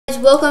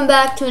Welcome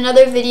back to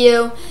another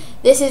video.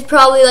 This is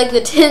probably like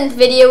the 10th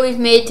video we've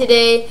made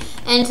today,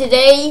 and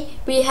today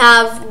we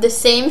have the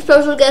same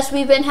special guest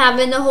we've been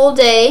having the whole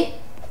day.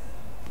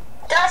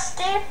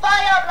 Dusty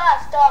Fire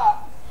Blaster!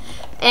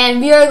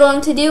 And we are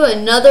going to do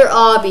another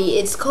obby.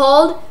 It's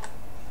called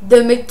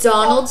the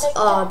McDonald's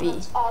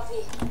obby.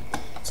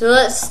 So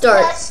let's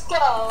start. Let's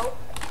go.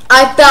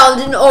 I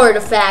found an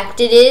artifact.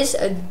 It is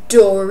a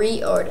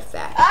Dory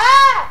artifact.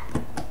 Ah!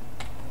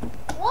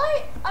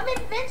 What? I'm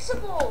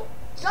invincible.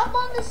 Jump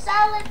on the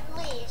salad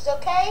leaves,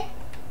 okay?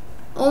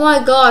 Oh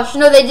my gosh.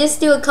 No, they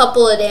just do a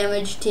couple of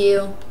damage to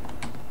you.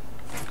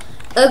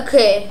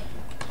 Okay.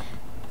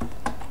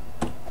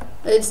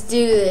 Let's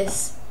do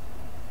this.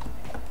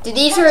 Did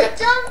these hurt?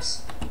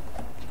 Jumps?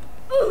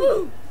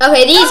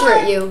 Okay, these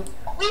hurt you.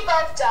 We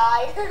both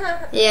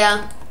died.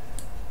 Yeah.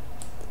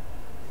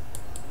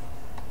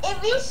 It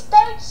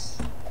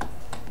restarts.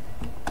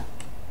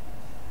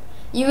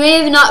 You may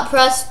have not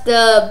pressed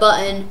the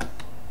button.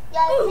 Yeah,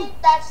 I think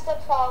that's the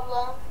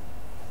problem.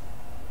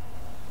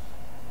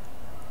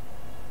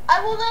 I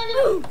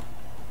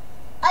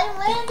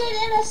landed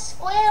in a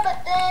square,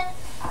 but then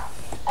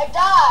I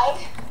died.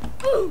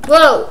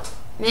 Whoa,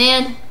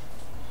 man.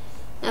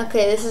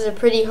 Okay, this is a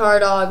pretty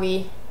hard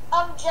obby.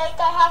 Jake,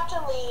 I have to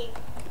leave.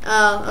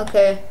 Oh,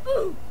 okay.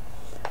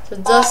 So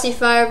Dusty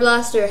Fire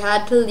Blaster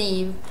had to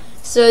leave.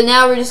 So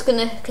now we're just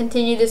gonna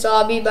continue this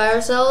obby by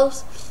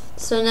ourselves.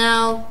 So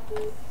now,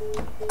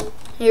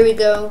 here we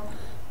go.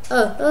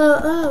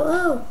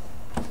 Oh.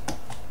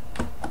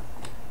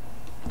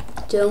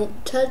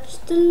 Don't touch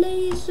the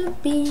laser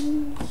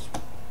beams.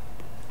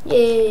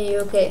 Yay,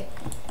 okay.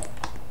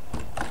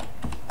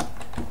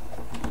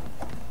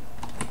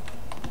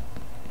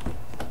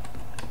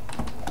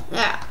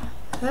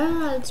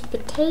 It's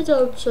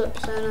potato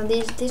chips. I know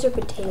these are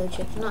potato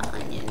chips, not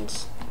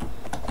onions.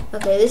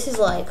 Okay, this is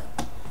like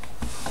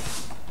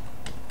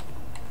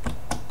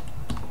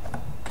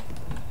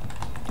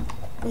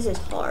this is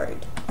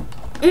hard.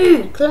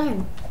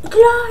 Climb.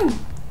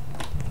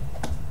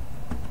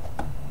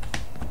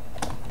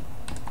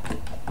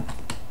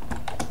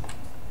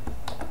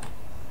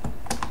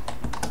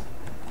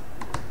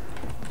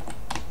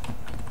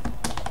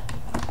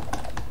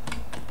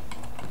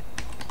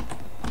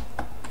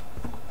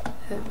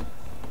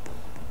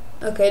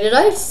 Okay, did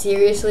I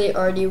seriously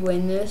already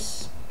win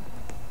this?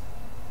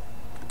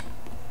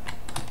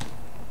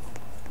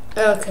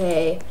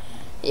 Okay.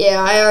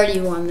 Yeah, I already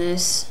won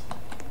this.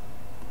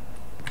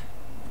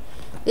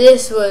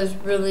 This was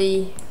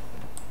really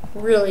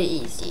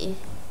easy.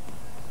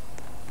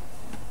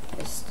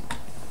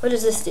 What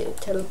does this do?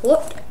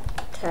 Teleport?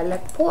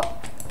 Teleport.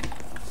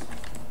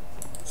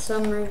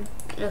 Summer.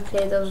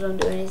 Okay, those don't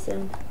do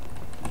anything.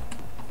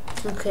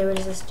 Okay, what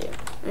does this do?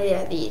 Oh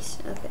yeah, these.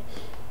 Okay.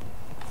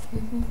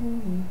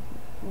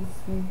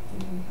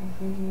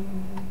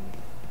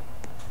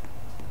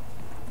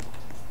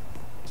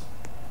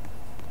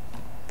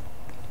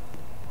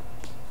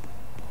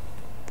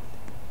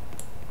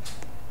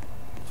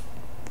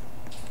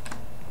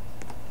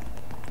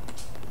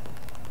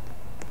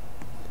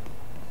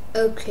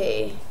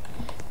 Okay,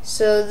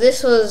 so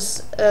this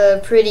was a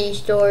pretty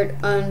short,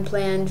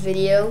 unplanned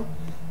video.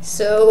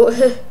 So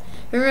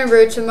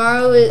remember,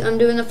 tomorrow I'm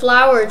doing the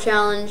flower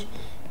challenge,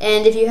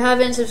 and if you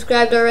haven't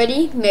subscribed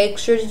already, make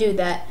sure to do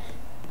that.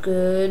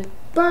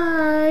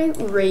 Goodbye,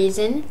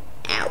 Raisin.